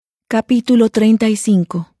Capítulo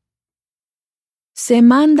 35. Se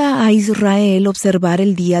manda a Israel observar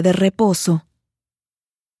el día de reposo.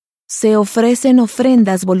 Se ofrecen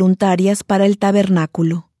ofrendas voluntarias para el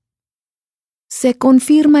tabernáculo. Se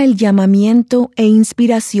confirma el llamamiento e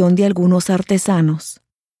inspiración de algunos artesanos.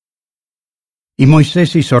 Y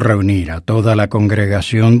Moisés hizo reunir a toda la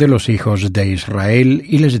congregación de los hijos de Israel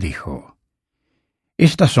y les dijo: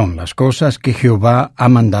 Estas son las cosas que Jehová ha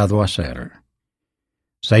mandado hacer.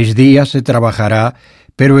 6 días se trabajará,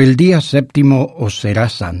 pero el día séptimo os será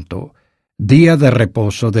santo, día de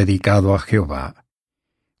reposo dedicado a Jehová.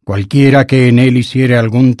 Cualquiera que en él hiciere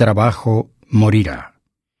algún trabajo, morirá.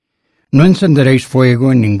 No encenderéis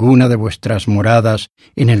fuego en ninguna de vuestras moradas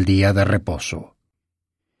en el día de reposo.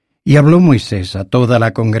 Y habló Moisés a toda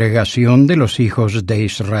la congregación de los hijos de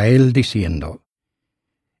Israel, diciendo: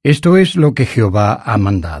 Esto es lo que Jehová ha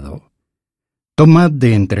mandado. Tomad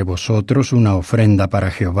de entre vosotros una ofrenda para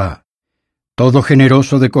Jehová. Todo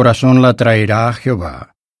generoso de corazón la traerá a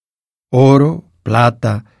Jehová. Oro,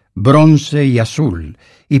 plata, bronce y azul,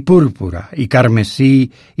 y púrpura, y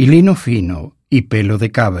carmesí, y lino fino, y pelo de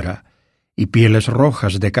cabra, y pieles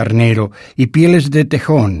rojas de carnero, y pieles de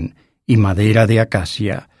tejón, y madera de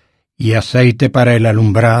acacia, y aceite para el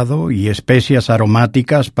alumbrado, y especias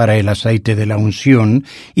aromáticas para el aceite de la unción,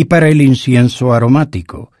 y para el incienso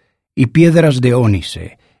aromático, y piedras de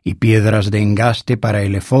ónice, y piedras de engaste para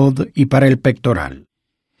el ephod y para el pectoral.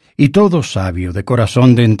 Y todo sabio de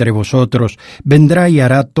corazón de entre vosotros vendrá y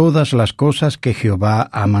hará todas las cosas que Jehová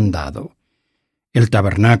ha mandado: el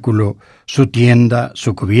tabernáculo, su tienda,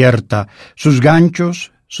 su cubierta, sus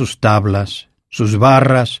ganchos, sus tablas, sus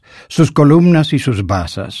barras, sus columnas y sus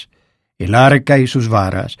basas, el arca y sus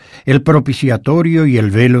varas, el propiciatorio y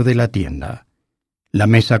el velo de la tienda, la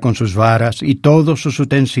mesa con sus varas y todos sus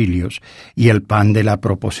utensilios, y el pan de la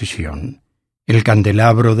proposición, el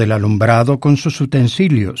candelabro del alumbrado con sus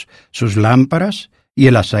utensilios, sus lámparas y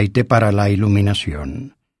el aceite para la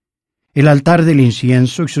iluminación, el altar del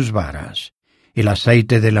incienso y sus varas, el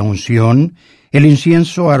aceite de la unción, el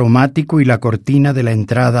incienso aromático y la cortina de la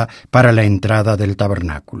entrada para la entrada del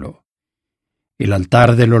tabernáculo, el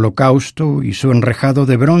altar del holocausto y su enrejado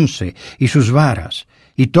de bronce y sus varas,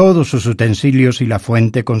 y todos sus utensilios y la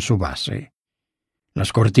fuente con su base,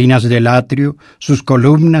 las cortinas del atrio, sus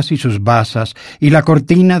columnas y sus basas, y la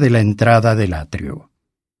cortina de la entrada del atrio,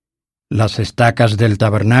 las estacas del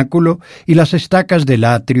tabernáculo y las estacas del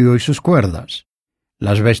atrio y sus cuerdas,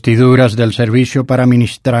 las vestiduras del servicio para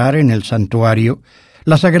ministrar en el santuario,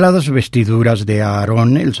 las sagradas vestiduras de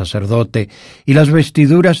Aarón el sacerdote y las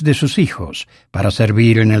vestiduras de sus hijos para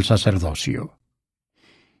servir en el sacerdocio.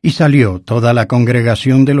 Y salió toda la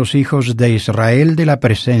congregación de los hijos de Israel de la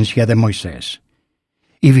presencia de Moisés.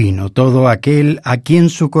 Y vino todo aquel a quien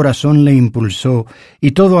su corazón le impulsó,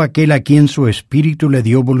 y todo aquel a quien su espíritu le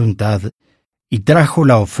dio voluntad, y trajo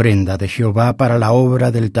la ofrenda de Jehová para la obra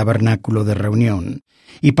del tabernáculo de reunión,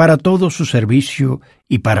 y para todo su servicio,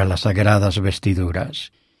 y para las sagradas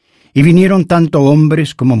vestiduras. Y vinieron tanto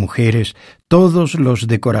hombres como mujeres, todos los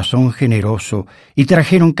de corazón generoso, y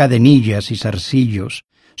trajeron cadenillas y zarcillos,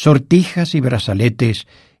 sortijas y brazaletes,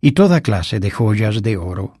 y toda clase de joyas de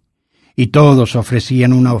oro. Y todos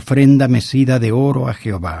ofrecían una ofrenda mecida de oro a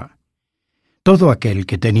Jehová. Todo aquel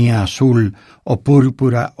que tenía azul, o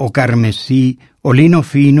púrpura, o carmesí, o lino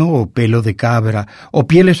fino, o pelo de cabra, o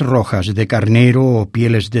pieles rojas de carnero, o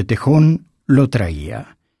pieles de tejón, lo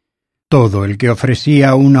traía. Todo el que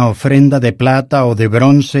ofrecía una ofrenda de plata o de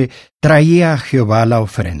bronce, traía a Jehová la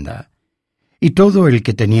ofrenda. Y todo el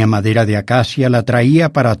que tenía madera de acacia la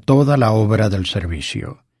traía para toda la obra del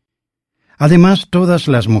servicio. Además, todas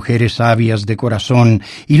las mujeres sabias de corazón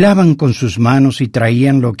hilaban con sus manos y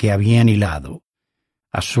traían lo que habían hilado: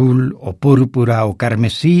 azul, o púrpura, o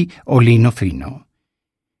carmesí, o lino fino.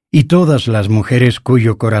 Y todas las mujeres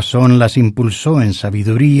cuyo corazón las impulsó en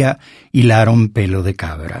sabiduría hilaron pelo de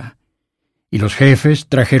cabra. Y los jefes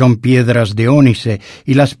trajeron piedras de ónice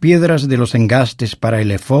y las piedras de los engastes para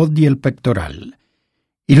el ephod y el pectoral,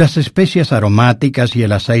 y las especias aromáticas y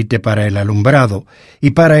el aceite para el alumbrado, y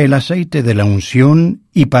para el aceite de la unción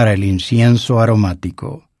y para el incienso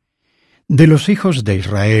aromático. De los hijos de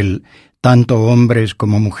Israel, tanto hombres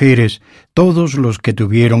como mujeres, todos los que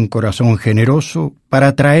tuvieron corazón generoso,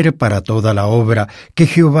 para traer para toda la obra que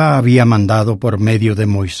Jehová había mandado por medio de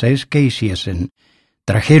Moisés que hiciesen,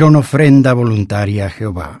 trajeron ofrenda voluntaria a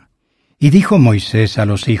Jehová. Y dijo Moisés a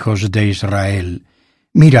los hijos de Israel: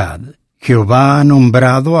 Mirad, Jehová ha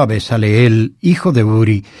nombrado a Besaleel, hijo de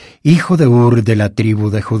Uri, hijo de Ur de la tribu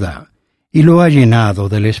de Judá, y lo ha llenado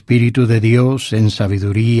del Espíritu de Dios en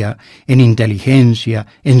sabiduría, en inteligencia,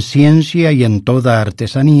 en ciencia y en toda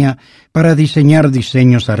artesanía, para diseñar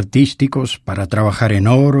diseños artísticos, para trabajar en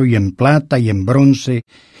oro y en plata y en bronce,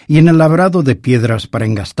 y en el labrado de piedras para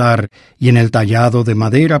engastar, y en el tallado de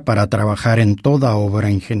madera para trabajar en toda obra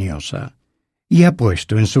ingeniosa. Y ha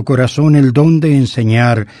puesto en su corazón el don de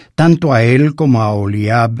enseñar tanto a él como a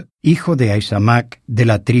Oliab, hijo de Ahisamac, de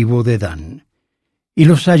la tribu de Dan. Y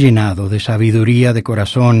los ha llenado de sabiduría de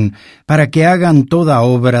corazón, para que hagan toda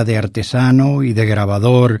obra de artesano y de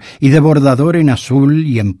grabador, y de bordador en azul,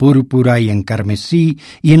 y en púrpura, y en carmesí,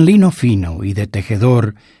 y en lino fino, y de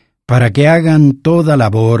tejedor, para que hagan toda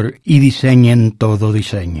labor y diseñen todo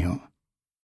diseño.